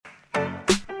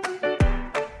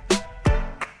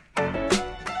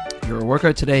Your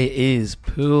workout today is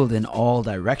pulled in all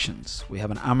directions. We have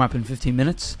an AMRAP in 15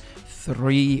 minutes,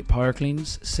 3 power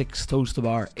cleans, 6 toes to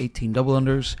bar, 18 double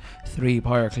unders, 3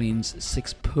 power cleans,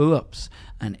 6 pull-ups,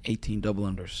 and 18 double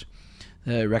unders.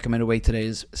 The recommended weight today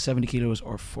is 70 kilos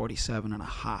or 47 and a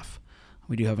half.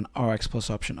 We do have an RX Plus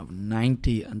option of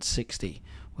 90 and 60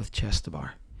 with chest to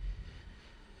bar.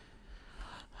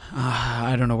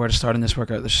 I don't know where to start in this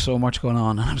workout. There's so much going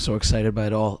on and I'm so excited by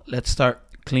it all. Let's start.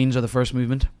 Cleans are the first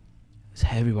movement. It's a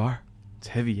heavy bar. It's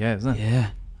heavy, yeah, isn't it?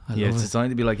 Yeah. It's designed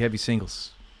to be like heavy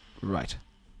singles. Right.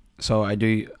 So I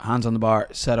do hands on the bar,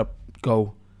 set up,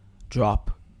 go,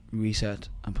 drop, reset,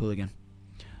 and pull again.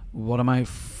 What am I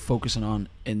focusing on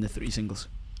in the 3 singles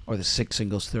or the 6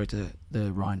 singles throughout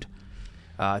the round?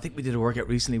 I think we did a workout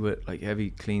recently with like heavy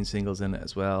clean singles in it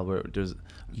as well. Where there's,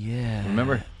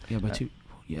 remember?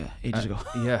 Yeah, ages ago.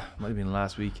 Yeah, might have been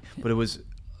last week, but it was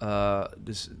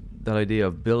that idea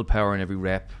of build power in every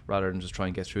rep rather than just try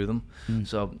and get through them.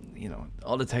 So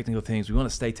all the technical things, we want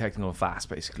to stay technical and fast,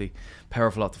 basically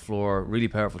powerful off the floor, really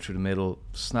powerful through the middle,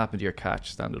 snap into your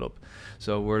catch, stand it up.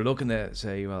 So we're looking to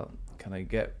say, well, can I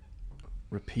get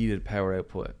repeated power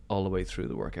output all the way through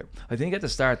the workout? I think at the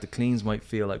start the cleans might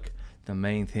feel like the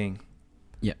main thing,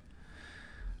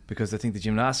 because I think the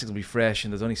gymnastics will be fresh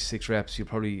and there's only 6 reps. You'll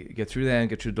probably get through them,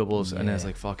 get through doubles, and then it's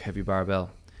like, fuck, heavy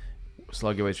barbell,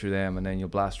 slog your way through them, and then you'll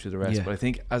blast through the rest. But I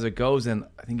think as it goes, then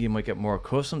I think you might get more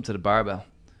accustomed to the barbell,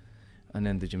 and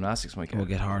then the gymnastics might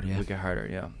get harder. Will get harder.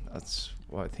 Yeah, that's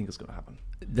what I think is going to happen.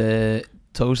 The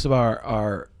toes to bar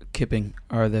are kipping,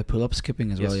 are the pull-ups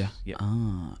kipping as well? Yeah.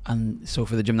 And so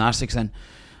for the gymnastics, then,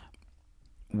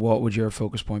 what would your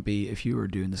focus point be if you were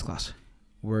doing this class?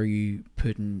 Where are you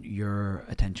putting your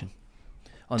attention?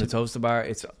 On the toes to bar,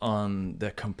 it's on the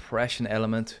compression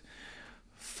element.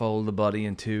 Fold the body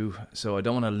in 2, so I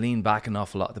don't want to lean back an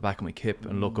awful lot at the back of my kip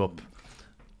and look up.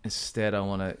 Instead, I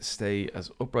want to stay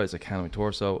as upright as I can on my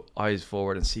torso, eyes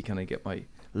forward, and see can I get my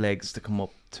legs to come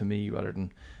up to me rather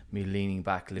than me leaning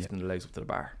back, lifting the legs up to the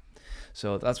bar.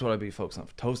 So that's what I'd be focused on.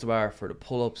 For toes to bar, for the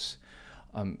pull-ups,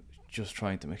 I'm just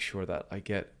trying to make sure that I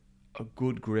get a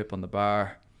good grip on the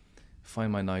bar,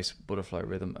 find my nice butterfly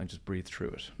rhythm, and just breathe through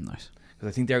it. Nice.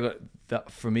 Because I think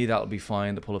for me that'll be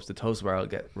fine. The pull-ups, the toes to bar will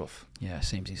get rough. Yeah,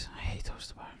 samesies. I hate toes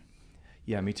to bar.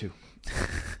 Yeah, me too.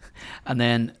 And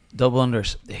then double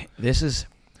unders. This is...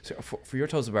 So for your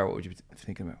toes to bar, what would you be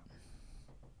thinking about?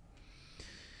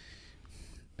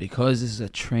 Because this is a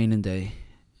training day,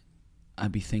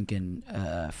 I'd be thinking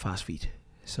fast feet.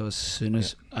 So as soon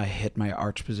as I hit my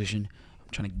arch position,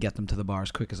 I'm trying to get them to the bar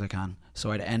as quick as I can.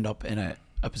 So I'd end up in a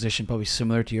position probably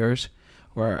similar to yours,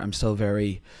 where I'm still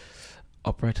very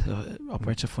upright.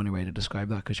 Upright's a funny way to describe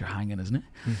that because you're hanging, isn't it?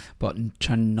 But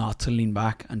trying not to lean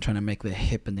back and trying to make the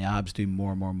hip and the abs do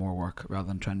more work rather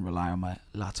than trying to rely on my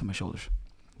lats and my shoulders.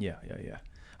 Yeah.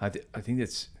 I think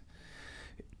it's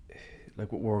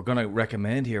like what we're going to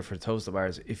recommend here for the toes to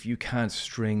bars. If you can't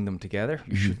string them together,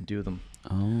 you shouldn't do them.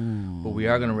 But we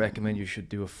are going to recommend you should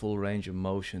do a full range of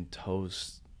motion,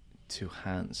 toes to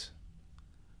hands.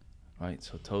 Right,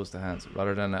 so toes to hands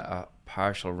rather than a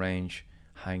partial range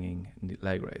hanging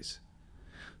leg raise.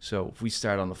 So if we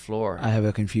start on the floor, I have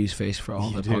a confused face for all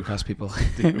the podcast people,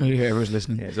 whoever's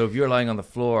listening. Yeah, so if you're lying on the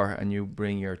floor and you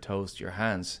bring your toes to your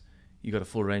hands, you got a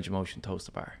full range of motion, toes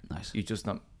to bar. Nice. You're just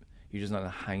not in a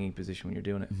hanging position when you're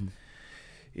doing it.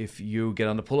 If you get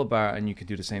on the pull-up bar and you can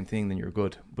do the same thing, then you're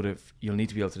good. But if you'll need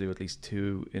to be able to do at least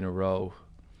 2 in a row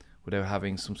without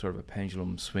having some sort of a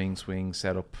pendulum swing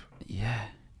setup. Yeah.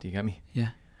 Do you get me? Yeah.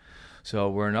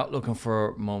 So we're not looking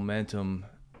for momentum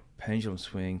pendulum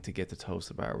swing to get the toes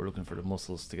to bar. We're looking for the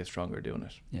muscles to get stronger doing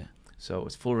it. Yeah. So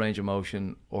it's full range of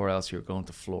motion, or else you're going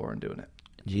to floor and doing it.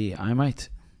 Gee, I might.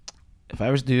 If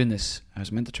I was doing this, I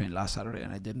was meant to train last Saturday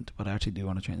and I didn't, but I actually do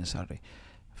want to train this Saturday.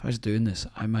 If I was doing this,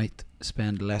 I might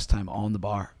spend less time on the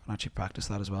bar and actually practice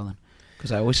that as well then.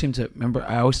 Because I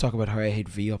always talk about how I hate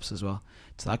V-ups as well.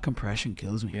 It's that compression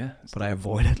kills me. Yeah. But I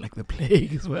avoid it like the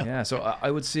plague as well. Yeah, so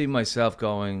I would see myself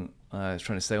going, trying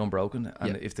to stay unbroken.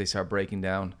 And if they start breaking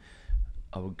down,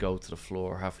 I would go to the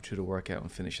floor halfway through the workout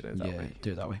and finish it out that way. Yeah,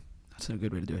 do it that way. That's a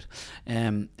good way to do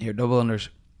it. Here, double unders.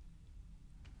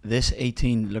 This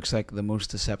 18 looks like the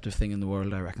most deceptive thing in the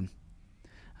world, I reckon.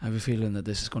 I have a feeling that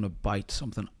this is going to bite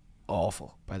something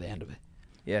awful by the end of it.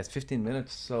 Yeah, it's 15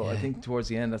 minutes, so I think towards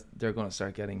the end they're going to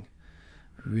start getting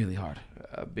really hard.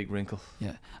 A big wrinkle.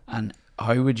 Yeah. And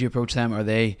how would you approach them? Are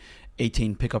they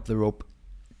 18, pick up the rope,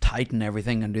 tighten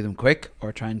everything and do them quick,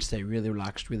 or try and stay really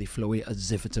relaxed, really flowy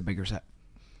as if it's a bigger set?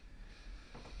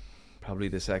 Probably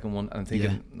the second one. I'm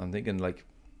thinking like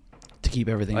to keep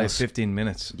everything I have else. 15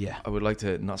 minutes. Yeah. I would like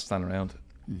to not stand around.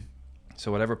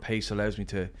 So whatever pace allows me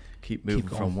to keep moving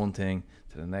going. from one thing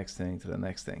to the next thing to the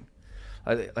next thing.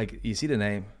 Like you see the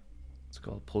name, it's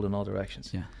called Pulled in All Directions.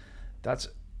 Yeah. That's,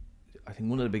 I think,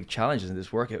 one of the big challenges in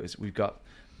this workout is we've got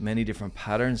many different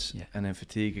patterns, Yeah. and then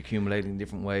fatigue accumulating in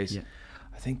different ways. Yeah.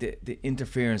 I think the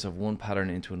interference of one pattern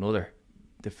into another,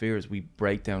 the fear is we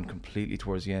break down completely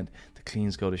towards the end. The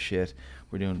cleans go to shit.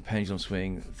 We're doing pendulum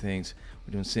swing things.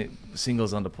 We're doing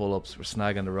singles on the pull-ups. We're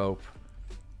snagging the rope.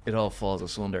 It all falls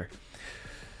asunder.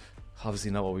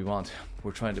 Obviously not what we want.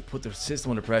 We're trying to put the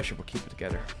system under pressure but keep it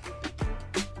together.